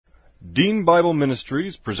Dean Bible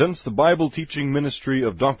Ministries presents the Bible teaching ministry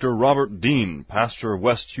of Dr. Robert Dean, pastor of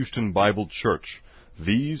West Houston Bible Church.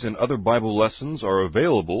 These and other Bible lessons are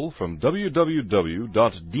available from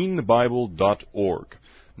www.deanbible.org.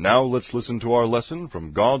 Now let's listen to our lesson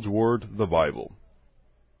from God's Word, the Bible.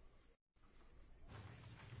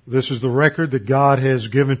 This is the record that God has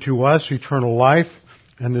given to us, eternal life,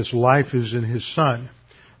 and this life is in His Son.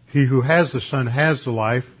 He who has the Son has the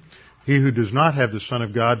life. He who does not have the Son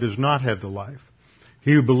of God does not have the life.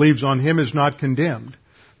 He who believes on Him is not condemned,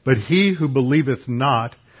 but he who believeth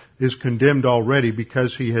not is condemned already,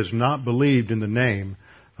 because he has not believed in the name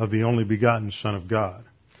of the only begotten Son of God.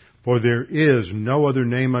 For there is no other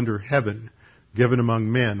name under heaven given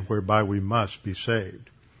among men whereby we must be saved.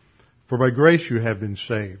 For by grace you have been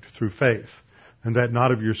saved through faith, and that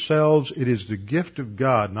not of yourselves, it is the gift of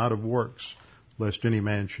God, not of works, lest any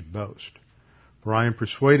man should boast. For I am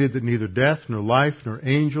persuaded that neither death, nor life, nor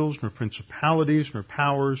angels, nor principalities, nor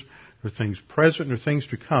powers, nor things present, nor things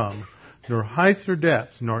to come, nor height, nor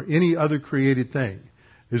depth, nor any other created thing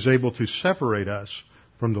is able to separate us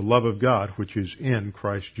from the love of God which is in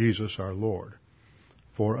Christ Jesus our Lord.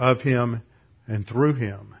 For of Him, and through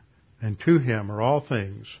Him, and to Him are all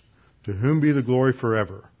things, to whom be the glory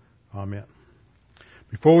forever. Amen.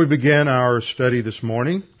 Before we begin our study this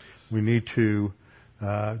morning, we need to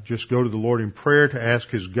just go to the Lord in prayer to ask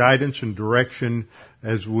His guidance and direction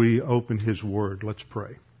as we open His Word. Let's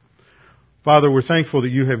pray. Father, we're thankful that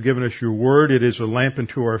You have given us Your Word. It is a lamp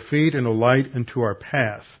unto our feet and a light unto our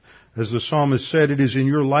path. As the psalmist said, it is in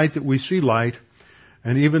Your light that we see light.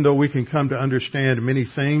 And even though we can come to understand many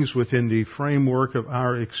things within the framework of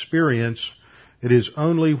our experience, it is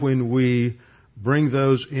only when we bring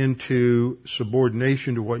those into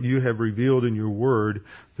subordination to what You have revealed in Your Word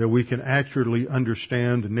that we can accurately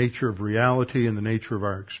understand the nature of reality and the nature of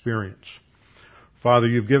our experience. Father,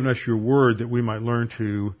 You've given us Your Word that we might learn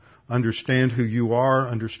to understand who You are,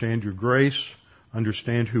 understand Your grace,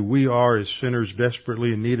 understand who we are as sinners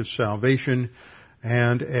desperately in need of salvation,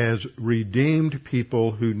 and as redeemed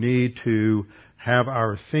people who need to have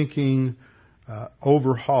our thinking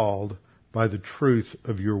overhauled by the truth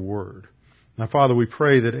of Your Word. Now, Father, we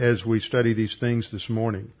pray that as we study these things this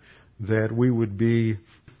morning, that we would be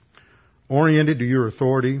oriented to Your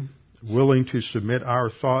authority, willing to submit our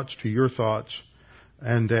thoughts to Your thoughts,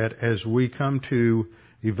 and that as we come to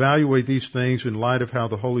evaluate these things in light of how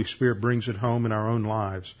the Holy Spirit brings it home in our own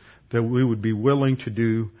lives, that we would be willing to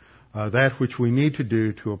do that which we need to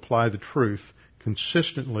do to apply the truth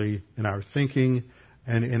consistently in our thinking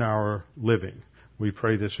and in our living. We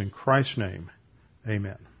pray this in Christ's name.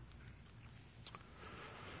 Amen.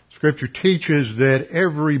 Scripture teaches that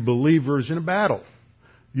every believer is in a battle.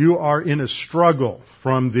 You are in a struggle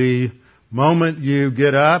from the moment you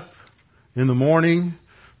get up in the morning.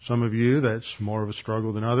 Some of you, that's more of a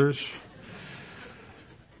struggle than others.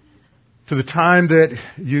 To the time that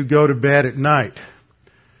you go to bed at night.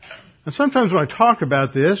 And sometimes when I talk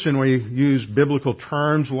about this and we use biblical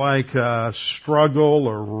terms like struggle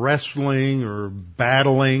or wrestling or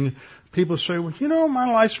battling, people say, well, you know,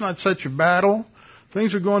 my life's not such a battle.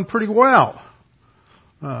 Things are going pretty well.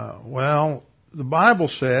 Well, the Bible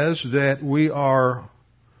says that we are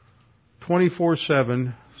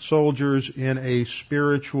 24/7 soldiers in a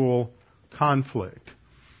spiritual conflict.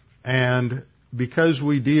 And because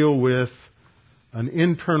we deal with an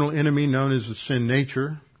internal enemy known as the sin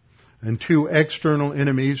nature, and two external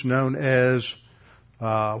enemies known as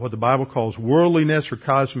what the Bible calls worldliness or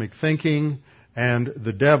cosmic thinking and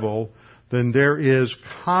the devil, then there is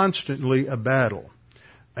constantly a battle.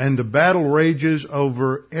 And the battle rages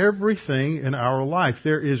over everything in our life.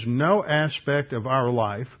 There is no aspect of our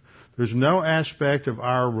life, there's no aspect of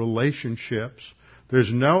our relationships, there's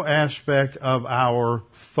no aspect of our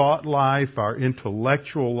thought life, our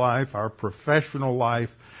intellectual life, our professional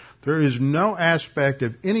life. There is no aspect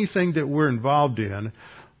of anything that we're involved in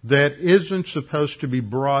that isn't supposed to be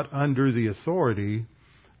brought under the authority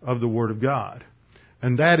of the Word of God.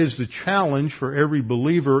 And that is the challenge for every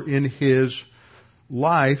believer in his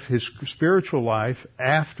life, his spiritual life,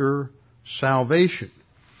 after salvation.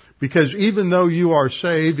 Because even though you are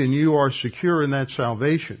saved and you are secure in that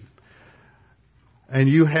salvation, and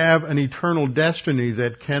you have an eternal destiny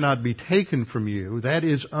that cannot be taken from you, that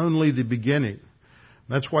is only the beginning.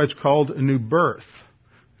 That's why it's called a new birth.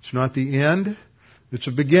 It's not the end, it's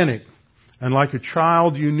a beginning. And like a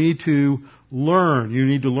child, you need to learn. You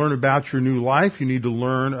need to learn about your new life. You need to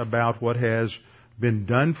learn about what has been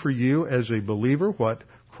done for you as a believer, what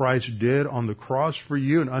Christ did on the cross for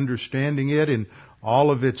you, and understanding it in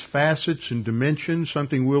all of its facets and dimensions,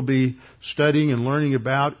 something we'll be studying and learning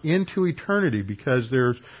about into eternity, because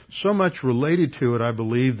there's so much related to it, I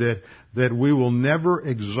believe, that we will never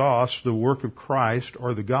exhaust the work of Christ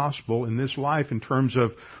or the gospel in this life in terms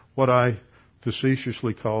of what I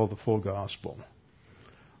facetiously call the full gospel.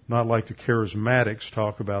 Not like the charismatics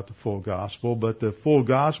talk about the full gospel, but the full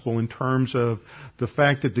gospel in terms of the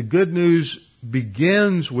fact that the good news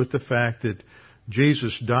begins with the fact that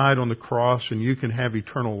Jesus died on the cross and you can have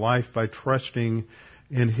eternal life by trusting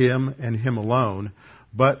in Him and Him alone.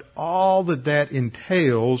 But all that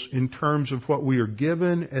entails in terms of what we are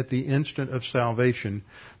given at the instant of salvation,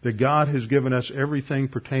 that God has given us everything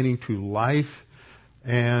pertaining to life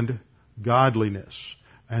and godliness.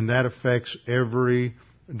 And that affects every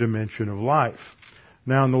dimension of life.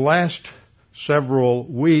 Now, in the last several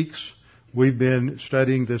weeks, we've been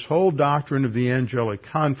studying this whole doctrine of the angelic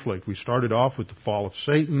conflict. We started off with the fall of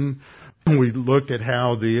Satan. We looked at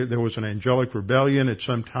how there was an angelic rebellion at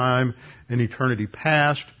some time in eternity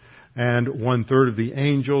past, and 1/3 of the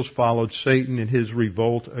angels followed Satan in his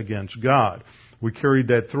revolt against God. We carried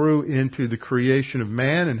that through into the creation of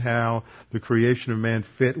man and how the creation of man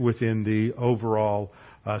fit within the overall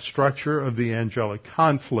structure of the angelic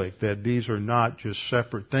conflict, that these are not just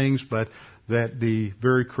separate things, but that the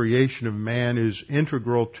very creation of man is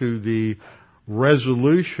integral to the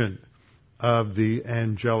resolution of the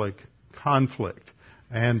angelic conflict.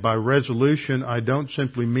 And by resolution, I don't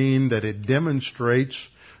simply mean that it demonstrates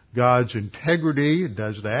God's integrity, it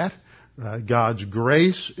does that, God's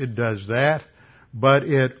grace, it does that, but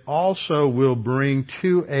it also will bring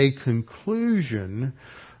to a conclusion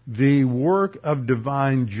the work of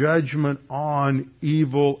divine judgment on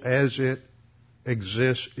evil as it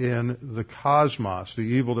exists in the cosmos. The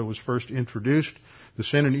evil that was first introduced, the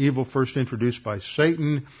sin and evil first introduced by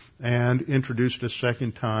Satan and introduced a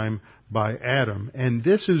second time by Adam. And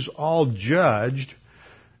this is all judged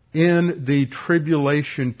in the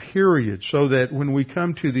tribulation period, so that when we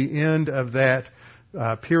come to the end of that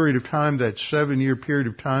period of time, that 7-year period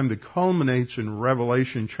of time that culminates in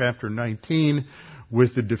Revelation chapter 19,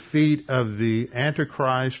 with the defeat of the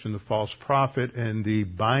Antichrist and the false prophet and the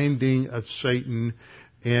binding of Satan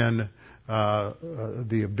in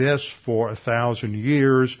the abyss for 1,000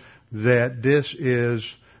 years, that this is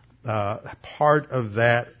part of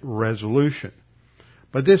that resolution.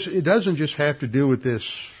 But it doesn't just have to do with this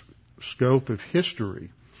scope of history.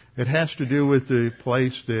 It has to do with the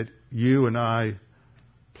place that you and I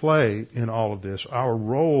play in all of this, our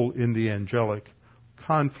role in the angelic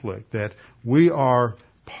conflict, that we are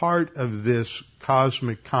part of this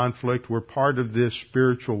cosmic conflict. We're part of this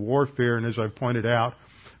spiritual warfare. And as I pointed out,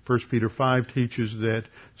 1 Peter 5 teaches that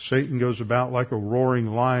Satan goes about like a roaring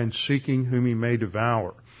lion seeking whom he may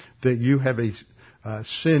devour. That you have a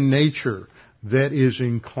sin nature that is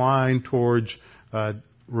inclined towards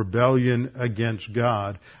rebellion against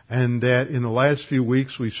God. And that in the last few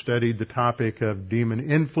weeks we studied the topic of demon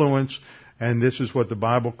influence. And this is what the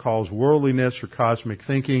Bible calls worldliness or cosmic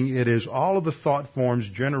thinking. It is all of the thought forms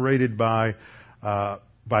generated by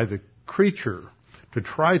the creature to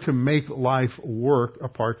try to make life work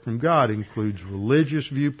apart from God. It includes religious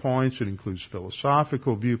viewpoints. It includes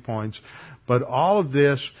philosophical viewpoints. But all of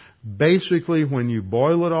this, basically, when you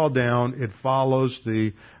boil it all down, it follows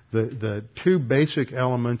the two basic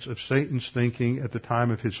elements of Satan's thinking at the time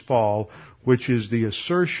of his fall, which is the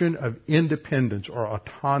assertion of independence or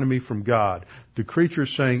autonomy from God. The creature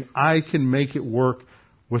saying, I can make it work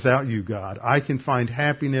without you, God. I can find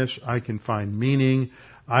happiness. I can find meaning.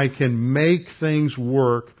 I can make things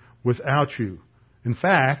work without you. In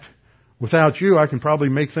fact, without you, I can probably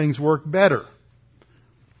make things work better.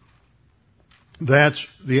 That's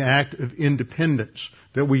the act of independence,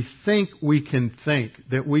 that we think,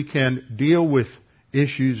 that we can deal with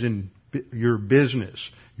issues in your business,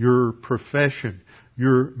 your profession,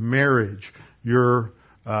 your marriage, your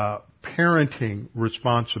parenting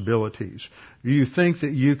responsibilities. You think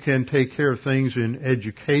that you can take care of things in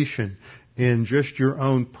education, in just your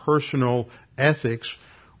own personal ethics,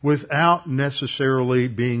 without necessarily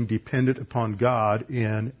being dependent upon God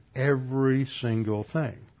in every single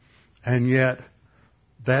thing. And yet,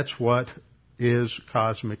 that's what is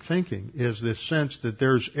cosmic thinking, is this sense that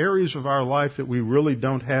there's areas of our life that we really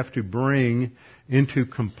don't have to bring into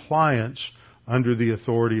compliance under the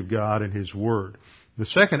authority of God and His Word. The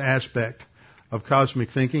second aspect of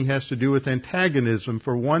cosmic thinking has to do with antagonism,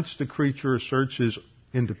 for once the creature asserts his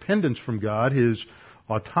independence from God, his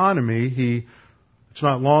autonomy, it's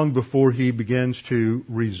not long before he begins to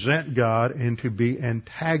resent God and to be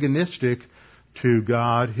antagonistic to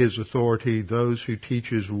God, His authority, those who teach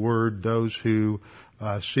His Word, those who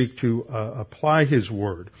seek to apply His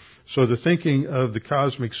Word. So the thinking of the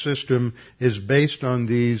cosmic system is based on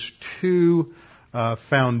these two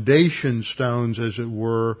foundation stones, as it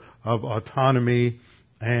were, of autonomy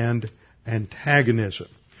and antagonism.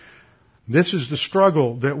 This is the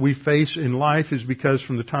struggle that we face in life, is because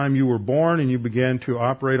from the time you were born and you began to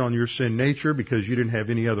operate on your sin nature because you didn't have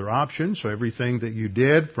any other option, so everything that you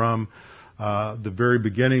did from the very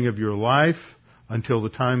beginning of your life until the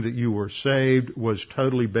time that you were saved was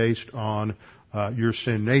totally based on your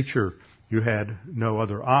sin nature. You had no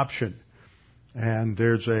other option. And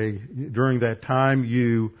during that time,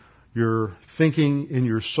 your thinking in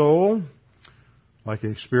your soul, like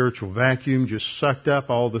a spiritual vacuum, just sucked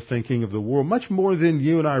up all the thinking of the world, much more than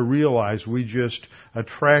you and I realize. We just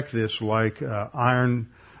attract this like iron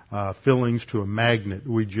fillings to a magnet.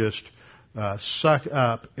 We just suck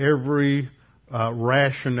up every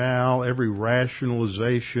rationale, every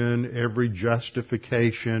rationalization, every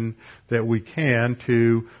justification that we can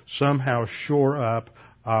to somehow shore up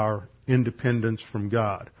our independence from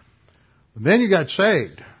God. But then you got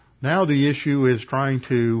saved. Now the issue is trying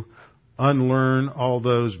to unlearn all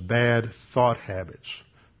those bad thought habits.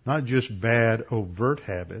 Not just bad overt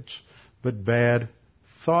habits, but bad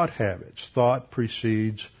thought habits. Thought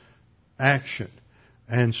precedes action.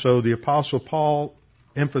 And so the Apostle Paul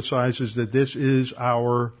emphasizes that this is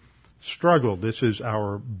our struggle. This is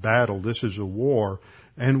our battle. This is a war.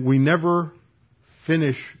 And we never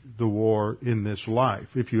finish the war in this life.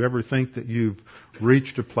 If you ever think that you've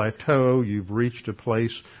reached a plateau, you've reached a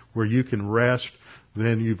place where you can rest,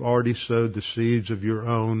 then you've already sowed the seeds of your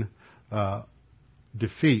own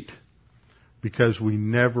defeat, because we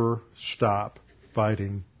never stop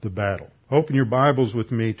fighting the battle. Open your Bibles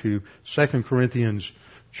with me to 2 Corinthians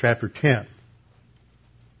chapter 10.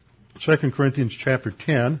 2 Corinthians chapter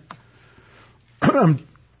 10. I'm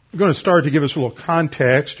going to start to give us a little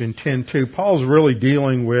context in 10:2. Paul's really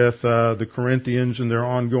dealing with the Corinthians and their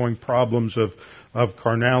ongoing problems of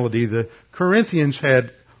carnality. The Corinthians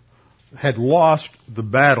had lost the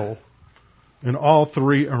battle in all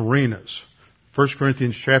three arenas. 1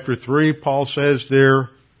 Corinthians chapter 3, Paul says they're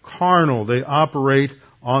carnal. They operate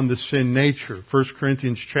on the sin nature. 1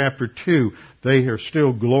 Corinthians chapter 2, they are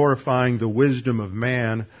still glorifying the wisdom of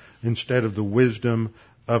man instead of the wisdom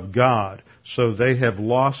of God. So they have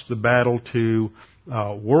lost the battle to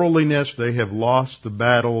worldliness. They have lost the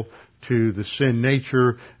battle to the sin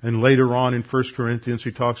nature. And later on in 1 Corinthians,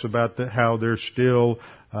 he talks about how they're still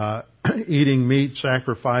eating meat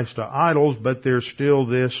sacrificed to idols, but there's still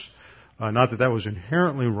this, not that that was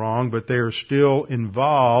inherently wrong, but they are still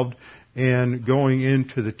involved in going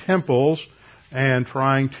into the temples and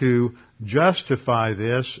trying to justify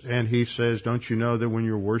this. And he says, don't you know that when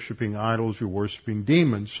you're worshiping idols, you're worshiping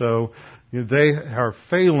demons? So they are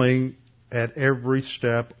failing at every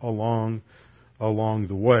step along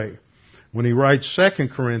the way. When he writes 2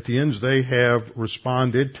 Corinthians, they have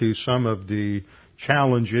responded to some of the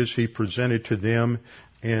challenges he presented to them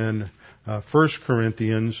in 1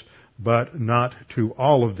 Corinthians, but not to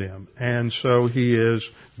all of them. And so he is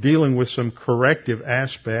dealing with some corrective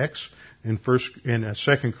aspects in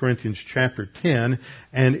 2 Corinthians chapter 10.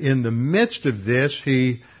 And in the midst of this,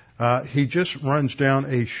 he just runs down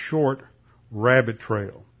a short rabbit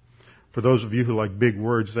trail. For those of you who like big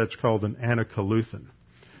words, that's called an anakaluthin.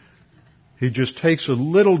 He just takes a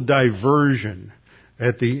little diversion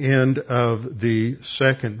at the end of the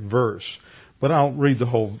second verse. But I'll read the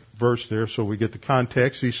whole verse there so we get the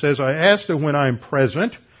context. He says, I ask that when I am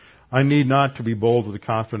present, I need not to be bold with the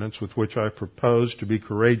confidence with which I propose to be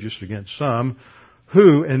courageous against some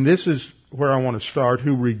who, and this is where I want to start,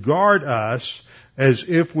 who regard us as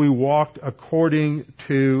if we walked according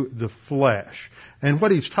to the flesh. And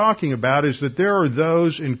what he's talking about is that there are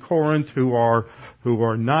those in Corinth who are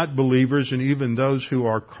not believers, and even those who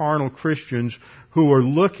are carnal Christians, who are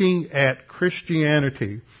looking at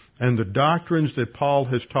Christianity and the doctrines that Paul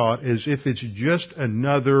has taught as if it's just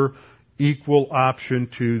another equal option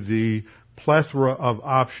to the plethora of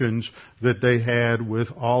options that they had with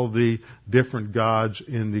all the different gods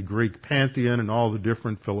in the Greek pantheon and all the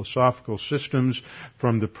different philosophical systems,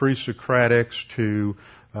 from the pre-Socratics to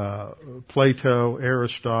Plato,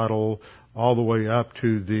 Aristotle, all the way up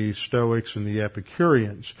to the Stoics and the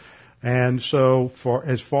Epicureans. And so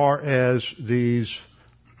as far as these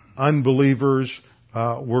unbelievers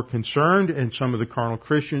were concerned, and some of the carnal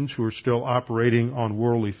Christians who are still operating on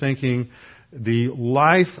worldly thinking, the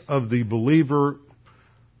life of the believer,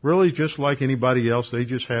 really just like anybody else, they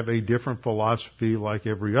just have a different philosophy like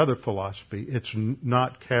every other philosophy. It's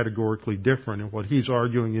not categorically different. And what he's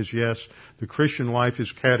arguing is, yes, the Christian life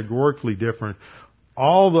is categorically different.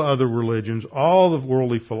 All the other religions, all the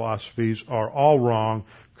worldly philosophies are all wrong.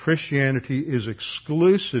 Christianity is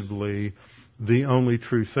exclusively the only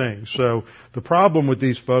true thing. So the problem with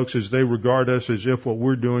these folks is they regard us as if what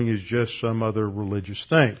we're doing is just some other religious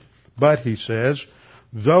thing. But, he says,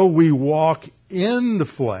 though we walk in the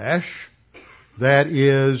flesh, that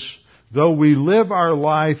is, though we live our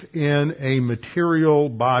life in a material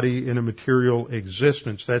body, in a material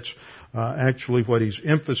existence, that's actually what he's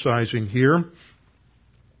emphasizing here.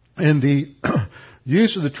 And the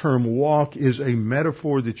use of the term walk is a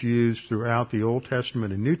metaphor that's used throughout the Old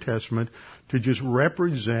Testament and New Testament to just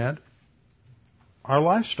represent our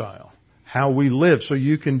lifestyle, how we live. So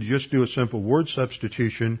you can just do a simple word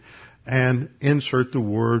substitution and insert the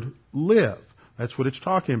word live. That's what it's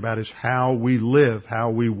talking about, is how we live.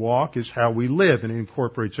 How we walk is how we live, and it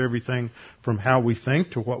incorporates everything from how we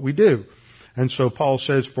think to what we do. And so Paul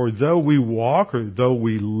says, for though we walk, or though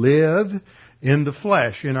we live in the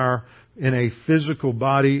flesh, in a physical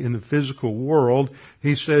body, in the physical world,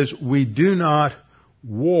 he says, we do not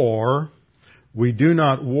war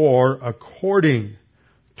according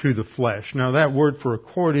to the flesh. Now that word for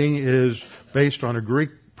according is based on a Greek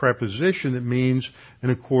preposition that means in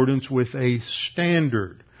accordance with a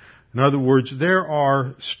standard. In other words, there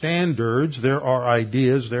are standards, there are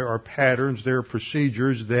ideas, there are patterns, there are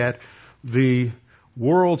procedures that the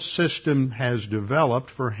world system has developed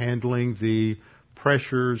for handling the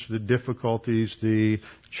pressures, the difficulties, the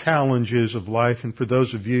challenges of life. And for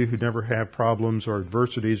those of you who never have problems or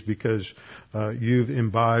adversities because you've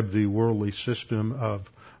imbibed the worldly system of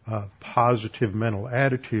positive mental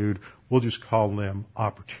attitude, we'll just call them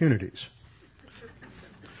opportunities.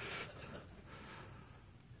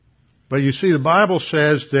 But you see, the Bible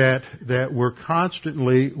says that we're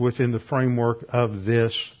constantly within the framework of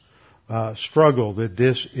this struggle, that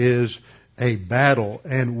this is a battle,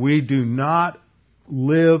 and we do not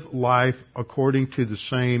live life according to the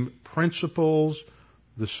same principles,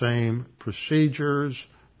 the same procedures,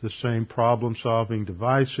 the same problem-solving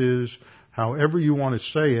devices, however you want to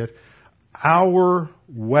say it. Our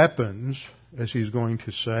weapons, as he's going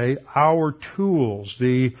to say, our tools,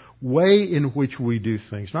 the way in which we do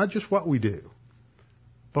things, not just what we do,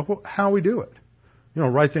 but how we do it. You know,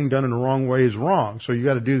 right thing done in the wrong way is wrong. So you've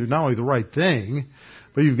got to do not only the right thing,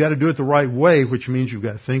 but you've got to do it the right way, which means you've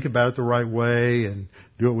got to think about it the right way and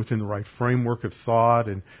do it within the right framework of thought.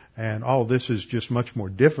 And all of this is just much more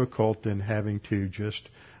difficult than having to just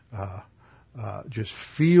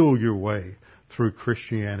feel your way through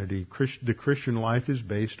Christianity. The Christian life is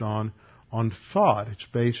based on thought. It's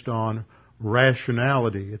based on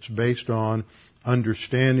rationality. It's based on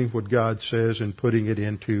understanding what God says and putting it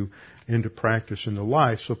into practice in the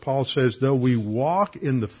life. So Paul says, though we walk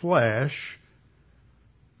in the flesh,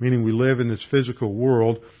 meaning we live in this physical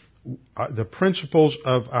world, the principles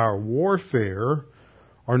of our warfare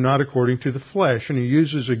are not according to the flesh. And he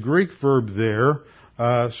uses a Greek verb there,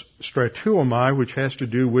 stratuomai, which has to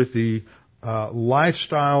do with the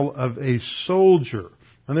lifestyle of a soldier.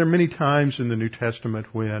 And there are many times in the New Testament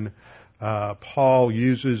when Paul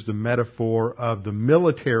uses the metaphor of the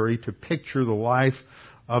military to picture the life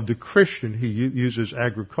of the Christian. He uses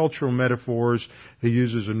agricultural metaphors. He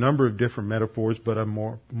uses a number of different metaphors, but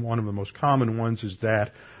one of the most common ones is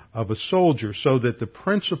that of a soldier, so that the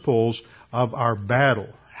principles of our battle,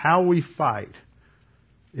 how we fight,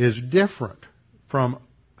 is different from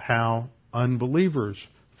how unbelievers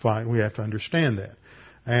fight. We have to understand that.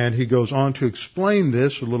 And he goes on to explain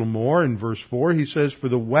this a little more in verse 4. He says, for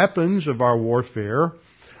the weapons of our warfare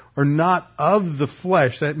are not of the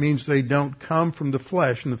flesh. That means they don't come from the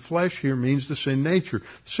flesh. And the flesh here means the sin nature.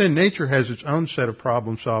 The sin nature has its own set of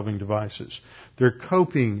problem-solving devices. They're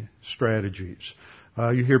coping strategies.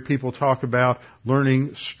 You hear people talk about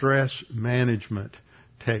learning stress management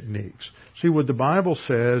techniques. See, what the Bible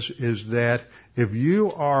says is that if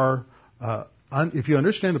you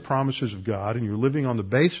understand the promises of God and you're living on the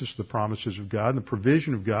basis of the promises of God and the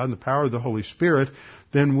provision of God and the power of the Holy Spirit,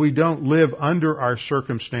 then we don't live under our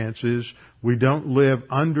circumstances. We don't live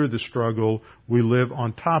under the struggle. We live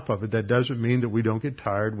on top of it. That doesn't mean that we don't get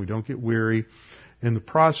tired, we don't get weary in the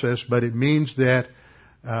process, but it means that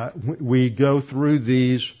we go through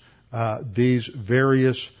these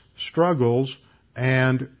various struggles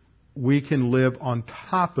and we can live on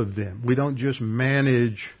top of them. We don't just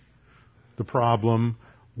manage the problem,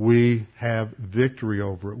 we have victory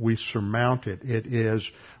over it. We surmount it.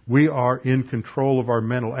 We are in control of our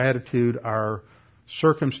mental attitude, our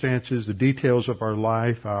circumstances, the details of our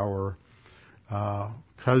life, our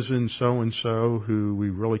cousin so-and-so who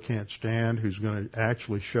we really can't stand, who's going to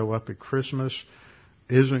actually show up at Christmas,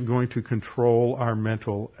 isn't going to control our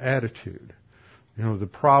mental attitude. The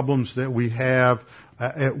problems that we have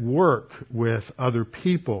at work with other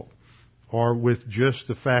people, or with just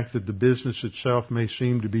the fact that the business itself may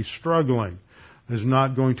seem to be struggling, is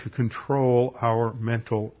not going to control our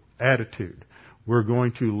mental attitude. We're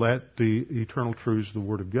going to let the eternal truths of the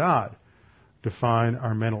Word of God define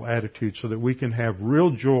our mental attitude so that we can have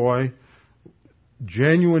real joy,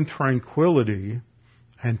 genuine tranquility,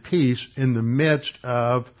 and peace in the midst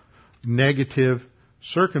of negative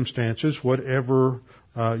circumstances, whatever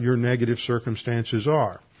your negative circumstances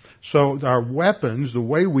are. So our weapons, the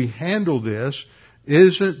way we handle this,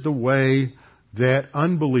 isn't the way that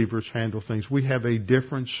unbelievers handle things. We have a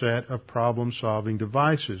different set of problem-solving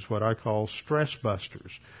devices, what I call stress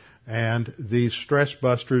busters. And these stress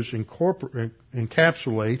busters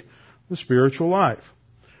encapsulate the spiritual life.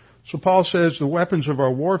 So Paul says the weapons of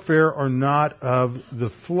our warfare are not of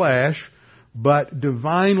the flesh, but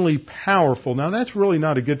divinely powerful. Now that's really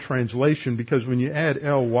not a good translation, because when you add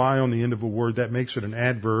ly on the end of a word, that makes it an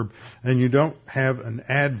adverb, and you don't have an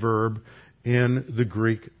adverb in the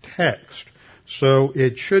Greek text. So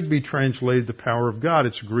it should be translated the power of God.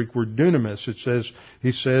 It's a Greek word dunamis.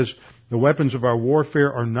 He says, the weapons of our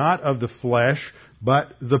warfare are not of the flesh,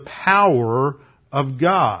 but the power of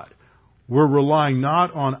God. We're relying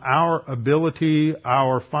not on our ability,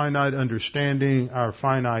 our finite understanding, our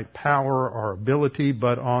finite power, our ability,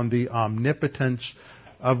 but on the omnipotence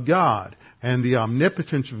of God. And the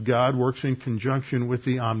omnipotence of God works in conjunction with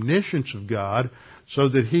the omniscience of God, so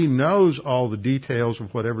that He knows all the details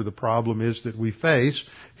of whatever the problem is that we face.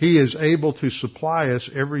 He is able to supply us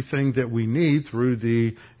everything that we need through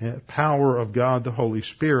the power of God, the Holy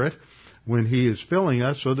Spirit, when He is filling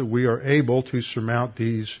us, so that we are able to surmount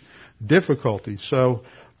these difficulties. So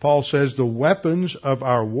Paul says the weapons of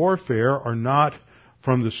our warfare are not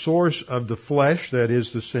from the source of the flesh, that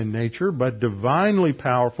is the sin nature, but divinely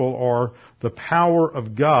powerful, or the power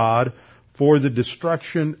of God for the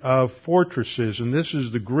destruction of fortresses. And this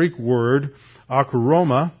is the Greek word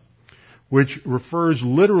akaroma, which refers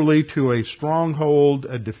literally to a stronghold,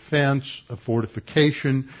 a defense, a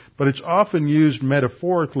fortification, but it's often used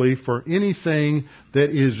metaphorically for anything that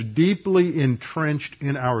is deeply entrenched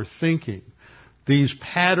in our thinking. These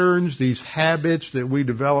patterns, these habits that we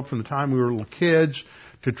developed from the time we were little kids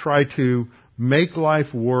to try to make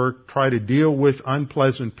life work, try to deal with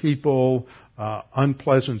unpleasant people,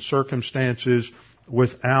 unpleasant circumstances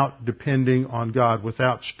without depending on God,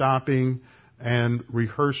 without stopping and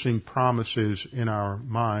rehearsing promises in our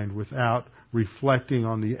mind, without reflecting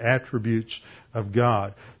on the attributes of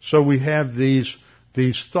God. So we have these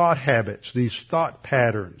thought habits, these thought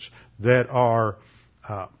patterns that are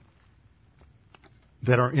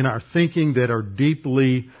in our thinking, that are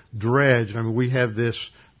deeply dredged. I mean, we have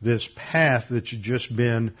this path that's just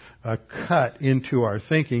been cut into our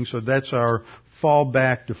thinking, so that's our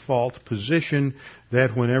fallback default position,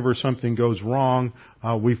 that whenever something goes wrong,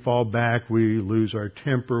 we fall back, we lose our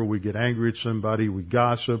temper, we get angry at somebody, we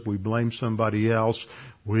gossip, we blame somebody else,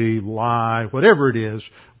 we lie, whatever it is.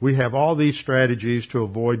 We have all these strategies to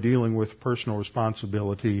avoid dealing with personal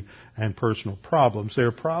responsibility and personal problems. They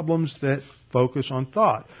are problems that focus on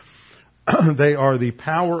thought. They are the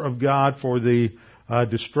power of God for the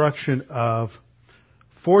destruction of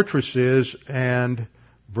fortresses, and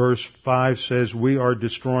verse 5 says we are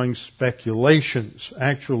destroying speculations.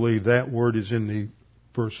 Actually, that word is in the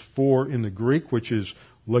verse 4 in the Greek, which is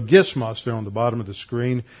logismos there on the bottom of the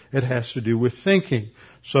screen. It has to do with thinking.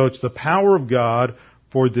 So it's the power of God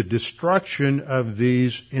for the destruction of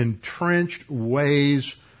these entrenched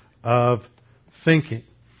ways of thinking.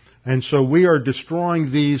 And so we are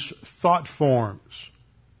destroying these thought forms.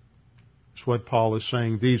 That's what Paul is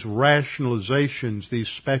saying. These rationalizations, these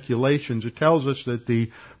speculations. It tells us that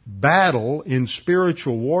the battle in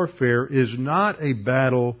spiritual warfare is not a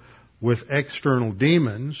battle with external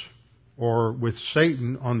demons or with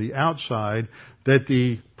Satan on the outside, that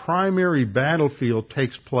the primary battlefield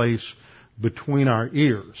takes place between our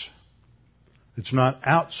ears. It's not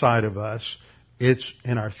outside of us, it's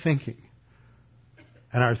in our thinking.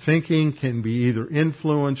 And our thinking can be either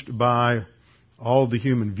influenced by all the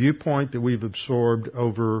human viewpoint that we've absorbed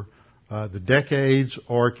over the decades,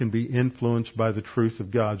 or it can be influenced by the truth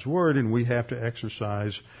of God's Word, and we have to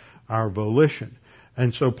exercise our volition.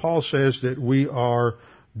 And so Paul says that we are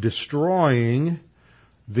destroying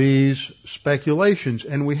these speculations,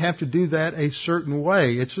 and we have to do that a certain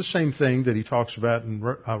way. It's the same thing that he talks about in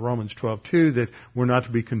Romans 12:2, that we're not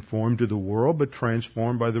to be conformed to the world, but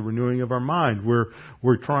transformed by the renewing of our mind.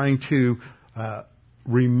 We're trying to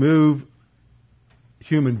remove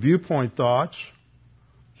human viewpoint thoughts,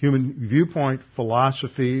 human viewpoint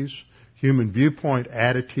philosophies, human viewpoint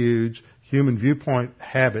attitudes, human viewpoint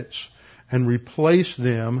habits and replace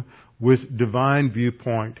them with divine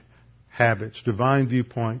viewpoint habits, divine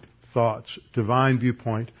viewpoint thoughts, divine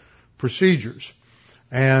viewpoint procedures.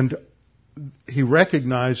 And he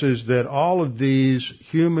recognizes that all of these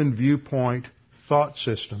human viewpoint thought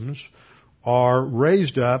systems are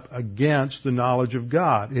raised up against the knowledge of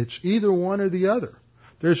God. It's either one or the other.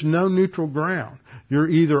 There's no neutral ground. You're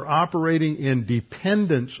either operating in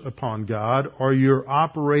dependence upon God or you're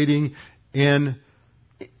operating in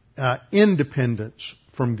independence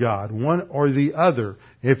from God, one or the other.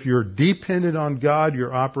 If you're dependent on God,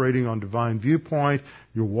 you're operating on divine viewpoint,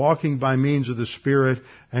 you're walking by means of the Spirit,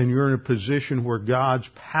 and you're in a position where God's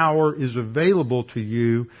power is available to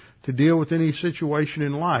you to deal with any situation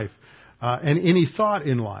in life. And any thought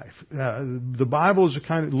in life. The Bible is a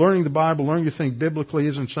kind of, learning the Bible, learning to think biblically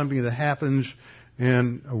isn't something that happens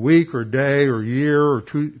in a week or day or year or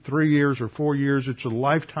 2, 3 years or 4 years. It's a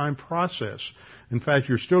lifetime process. In fact,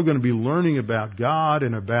 you're still going to be learning about God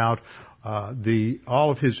and about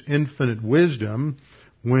all of His infinite wisdom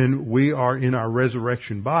when we are in our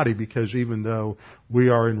resurrection body, because even though we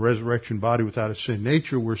are in resurrection body without a sin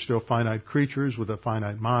nature, we're still finite creatures with a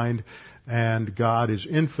finite mind, and God is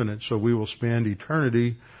infinite, so we will spend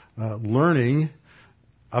eternity learning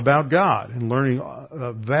about God and learning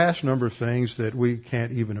a vast number of things that we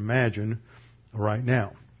can't even imagine right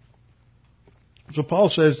now. So Paul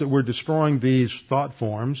says that we're destroying these thought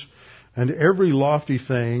forms and every lofty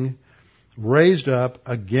thing raised up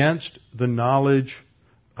against the knowledge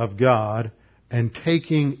of God and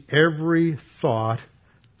taking every thought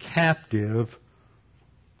captive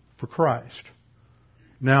for Christ.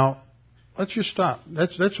 Now, let's just stop.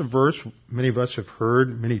 That's a verse many of us have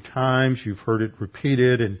heard many times. You've heard it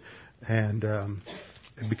repeated, and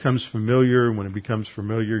it becomes familiar. And when it becomes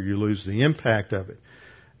familiar, you lose the impact of it.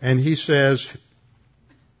 And he says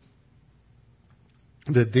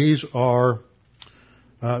that these are,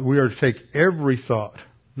 we are to take every thought,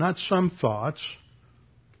 not some thoughts.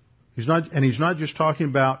 He's not just talking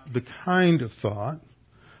about the kind of thought,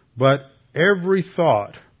 but every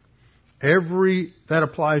thought. That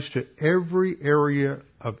applies to every area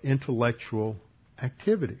of intellectual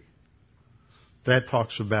activity. That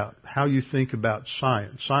talks about how you think about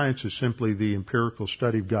science. Science is simply the empirical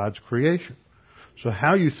study of God's creation. So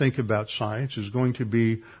how you think about science is going to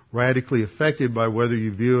be radically affected by whether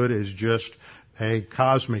you view it as just a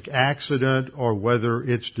cosmic accident or whether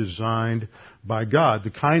it's designed by God.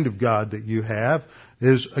 The kind of God that you have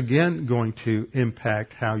is again going to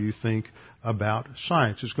impact how you think about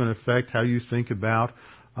science. It's going to affect how you think about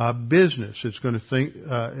business. It's going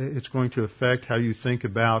to affect how you think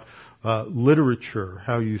about literature,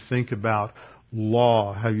 how you think about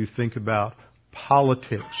law, how you think about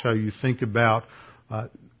politics, how you think about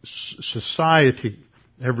society,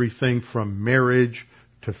 everything from marriage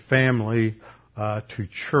to family to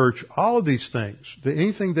church, all of these things.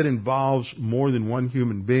 Anything that involves more than one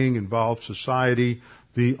human being involves society.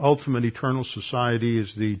 The ultimate eternal society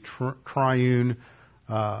is the triune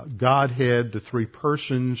Godhead, the three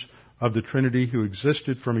persons of the Trinity who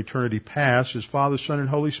existed from eternity past as Father, Son, and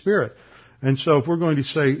Holy Spirit. And so if we're going to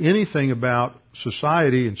say anything about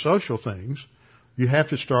society and social things, you have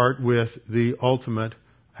to start with the ultimate,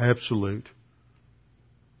 absolute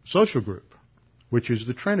social group, which is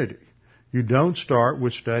the Trinity. You don't start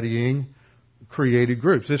with studying created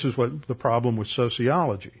groups. This is what the problem with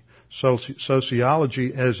sociology.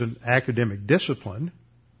 Sociology as an academic discipline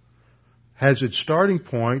has its starting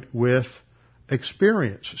point with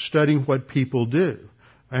experience, studying what people do.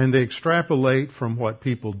 And they extrapolate from what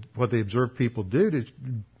they observe people do to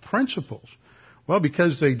principles. Well,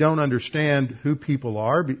 because they don't understand who people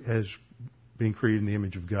are as being created in the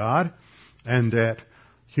image of God, and that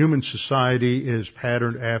human society is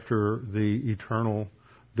patterned after the eternal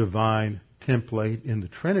divine template in the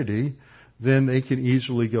Trinity, then they can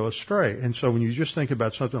easily go astray. And so when you just think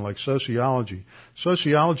about something like sociology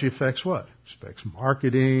affects what? It affects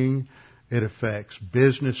marketing, it affects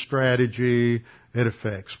business strategy, it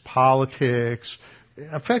affects politics, it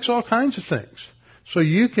affects all kinds of things. So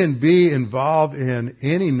you can be involved in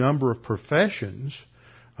any number of professions,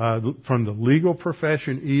 from the legal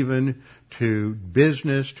profession even to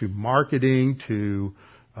business, to marketing, to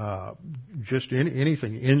just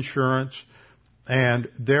anything, insurance. And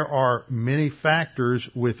there are many factors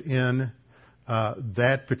within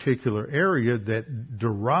that particular area that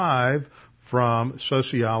derive from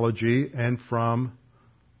sociology and from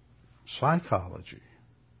psychology.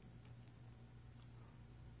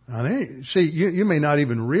 See, you may not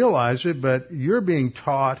even realize it, but you're being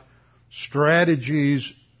taught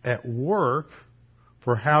strategies at work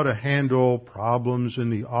for how to handle problems in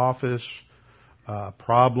the office,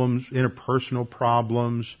 problems, interpersonal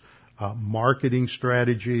problems, marketing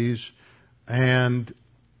strategies, and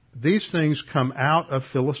these things come out of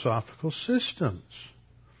philosophical systems.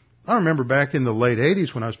 I remember back in the late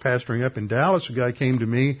 80s when I was pastoring up in Dallas, a guy came to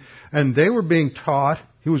me and they were being taught,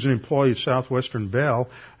 he was an employee of Southwestern Bell,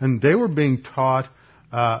 and they were being taught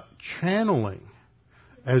channeling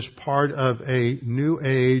as part of a New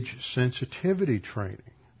Age sensitivity training.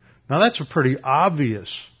 Now that's a pretty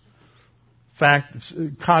obvious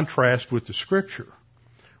contrast with the Scripture.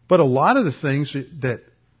 But a lot of the things that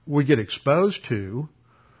we get exposed to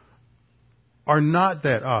are not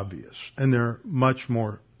that obvious, and they're much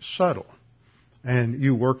more subtle. And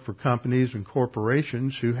you work for companies and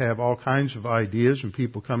corporations who have all kinds of ideas and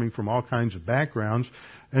people coming from all kinds of backgrounds,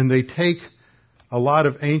 and they take a lot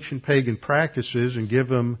of ancient pagan practices and give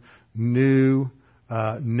them new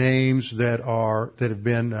names that have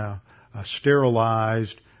been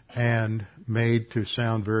sterilized and made to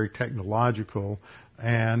sound very technological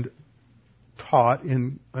and taught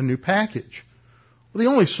in a new package. Well, the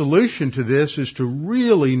only solution to this is to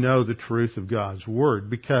really know the truth of God's Word,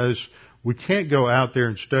 because we can't go out there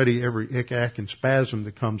and study every ick, ack, and spasm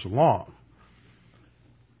that comes along.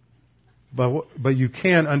 But you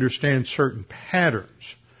can understand certain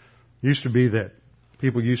patterns. It used to be that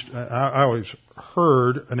people I always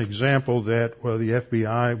heard an example that, well, the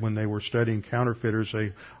FBI, when they were studying counterfeiters,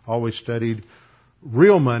 they always studied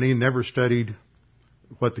real money, never studied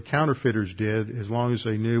what the counterfeiters did. As long as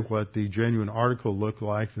they knew what the genuine article looked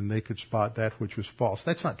like, then they could spot that which was false.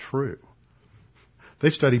 That's not true. They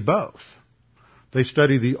study both. They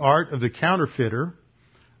study the art of the counterfeiter,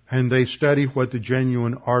 and they study what the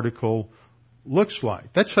genuine article looks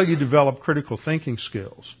like. That's how you develop critical thinking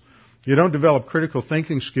skills. You don't develop critical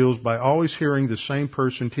thinking skills by always hearing the same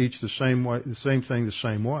person teach the same thing the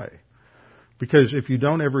same way. Because if you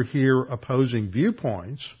don't ever hear opposing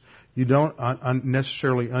viewpoints, you don't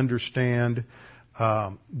necessarily understand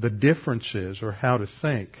the differences or how to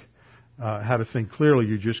think clearly.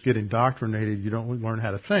 You just get indoctrinated. You don't learn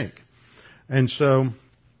how to think. And so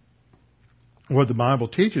what the Bible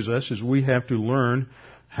teaches us is we have to learn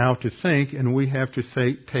how to think, and we have to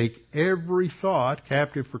take every thought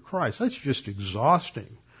captive for Christ. That's just exhausting.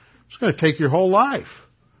 It's going to take your whole life.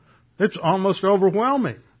 It's almost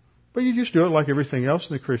overwhelming. But you just do it like everything else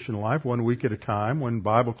in the Christian life, 1 week at a time, 1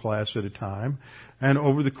 Bible class at a time. And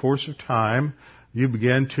over the course of time, you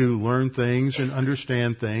begin to learn things and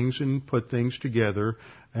understand things and put things together,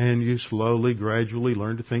 and you slowly, gradually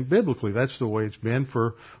learn to think biblically. That's the way it's been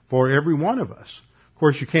for every one of us. Of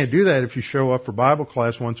course, you can't do that if you show up for Bible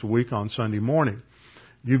class once a week on Sunday morning.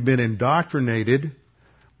 You've been indoctrinated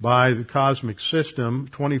by the cosmic system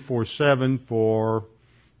 24/7 for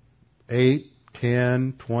 8,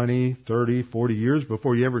 10, 20, 30, 40 years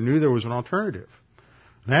before you ever knew there was an alternative.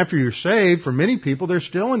 And after you're saved, for many people, they're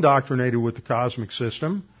still indoctrinated with the cosmic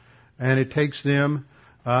system, and it takes them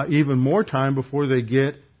even more time before they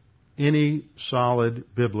get any solid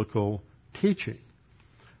biblical teaching.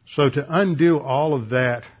 So to undo all of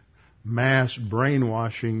that mass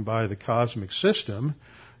brainwashing by the cosmic system,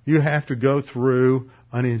 you have to go through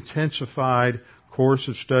an intensified course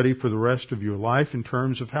of study for the rest of your life in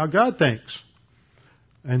terms of how God thinks.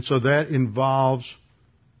 And so that involves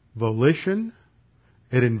volition,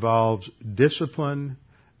 it involves discipline,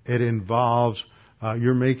 it involves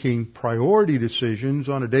you're making priority decisions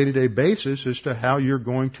on a day-to-day basis as to how you're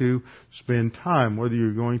going to spend time, whether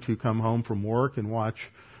you're going to come home from work and watch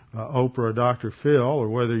Oprah or Dr. Phil, or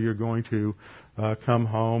whether you're going to come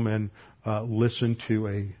home and listen to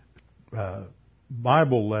a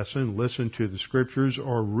Bible lesson, listen to the Scriptures,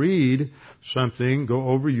 or read something, go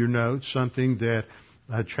over your notes, something that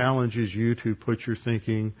challenges you to put your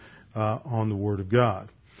thinking on the Word of God.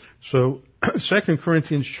 So 2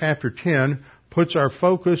 Corinthians chapter 10 puts our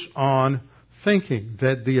focus on thinking,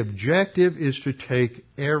 that the objective is to take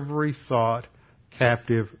every thought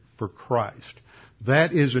captive for Christ.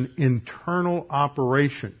 That is an internal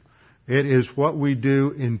operation. It is what we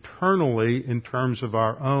do internally in terms of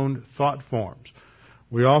our own thought forms.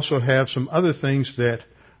 We also have some other things that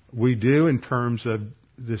we do in terms of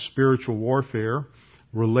the spiritual warfare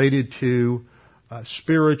related to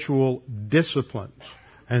spiritual disciplines.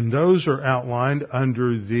 And those are outlined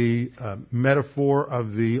under the metaphor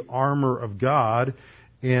of the armor of God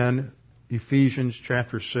in Ephesians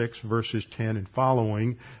chapter 6, verses 10 and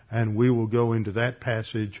following. And we will go into that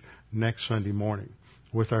passage next Sunday morning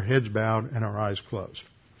with our heads bowed and our eyes closed.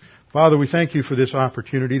 Father, we thank you for this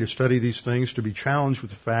opportunity to study these things, to be challenged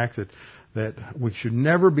with the fact that we should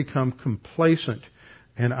never become complacent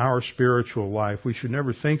in our spiritual life. We should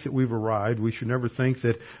never think that we've arrived. We should never think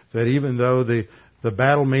that even though the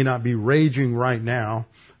battle may not be raging right now,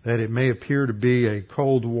 that it may appear to be a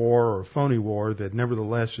cold war or a phony war, that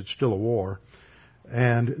nevertheless it's still a war.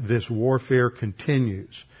 And this warfare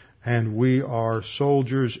continues. And we are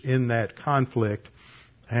soldiers in that conflict.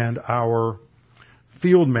 And our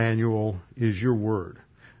field manual is your word.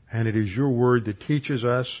 And it is your word that teaches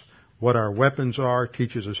us what our weapons are,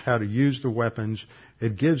 teaches us how to use the weapons.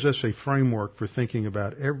 It gives us a framework for thinking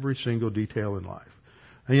about every single detail in life.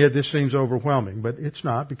 And yet this seems overwhelming, but it's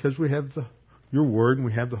not, because we have your word and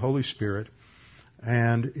we have the Holy Spirit,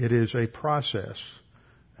 and it is a process.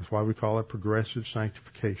 That's why we call it progressive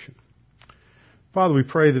sanctification. Father, we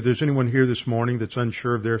pray that there's anyone here this morning that's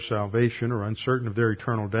unsure of their salvation or uncertain of their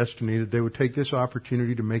eternal destiny, that they would take this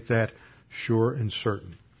opportunity to make that sure and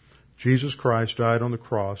certain. Jesus Christ died on the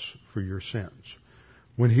cross for your sins.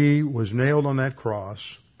 When He was nailed on that cross,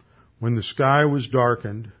 when the sky was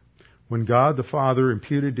darkened, when God the Father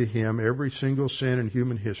imputed to Him every single sin in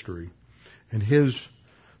human history, in His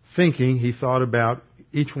thinking, He thought about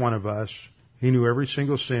each one of us. He knew every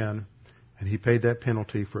single sin, and He paid that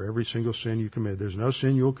penalty for every single sin you commit. There's no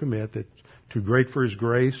sin you'll commit that's too great for His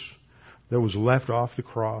grace that was left off the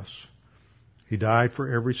cross. He died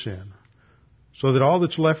for every sin. So that all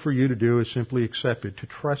that's left for you to do is simply accept it, to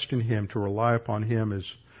trust in Him, to rely upon Him as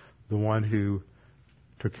the one who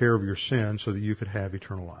took care of your sin so that you could have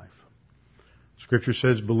eternal life. Scripture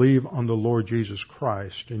says, believe on the Lord Jesus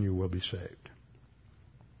Christ and you will be saved.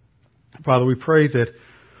 Father, we pray that if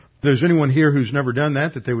there's anyone here who's never done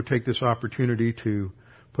that they would take this opportunity to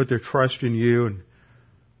put their trust in you. And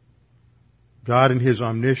God in His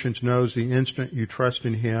omniscience knows the instant you trust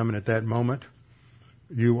in Him, and at that moment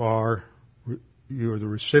you are the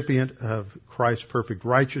recipient of Christ's perfect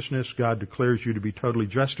righteousness. God declares you to be totally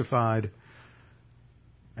justified,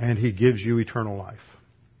 and He gives you eternal life.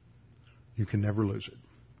 You can never lose it.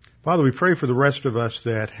 Father, we pray for the rest of us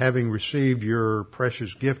that, having received your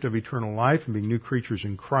precious gift of eternal life and being new creatures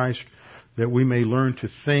in Christ, that we may learn to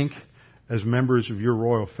think as members of your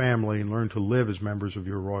royal family and learn to live as members of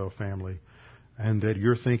your royal family, and that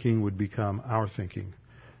your thinking would become our thinking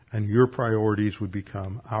and your priorities would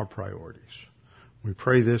become our priorities. We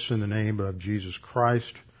pray this in the name of Jesus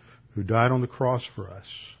Christ, who died on the cross for us.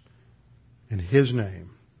 In His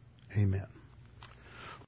name, amen.